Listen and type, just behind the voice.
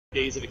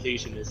days of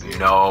vacation this year.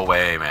 No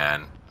way,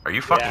 man. Are you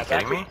fucking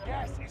kidding me?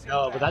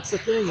 No, but that's the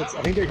thing. I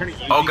think they're gonna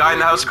use. Oh, guy in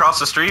the house across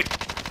the street.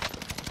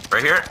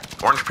 Right here.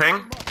 Orange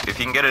ping. If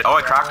he can get it. Oh,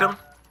 I cracked him.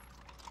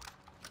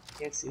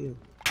 Can't see him.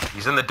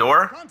 He's in the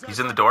door. He's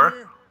in the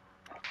door.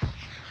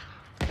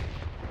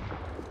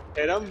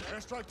 Hit him.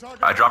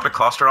 I dropped a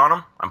cluster on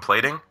him. I'm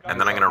plating, and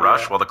then I'm gonna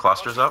rush while the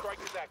cluster's up.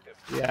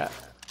 Yeah.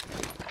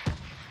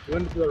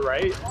 Going to the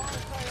right.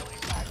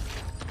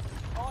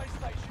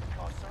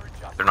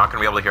 They're not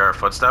gonna be able to hear our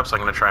footsteps, so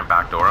I'm gonna try and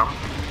backdoor them.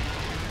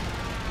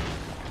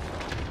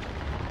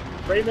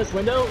 Right in this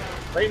window.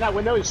 Right in that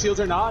window. His shields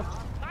are knocked.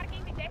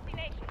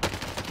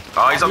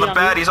 Oh, he's on the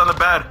bed. He's on the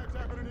bed.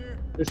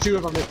 There's two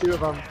of them. There's two of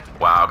them.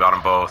 Wow, got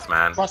them both,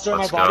 man. Cluster on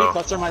my Let's body. go.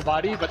 Cluster on my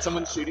body. But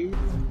someone's shooting.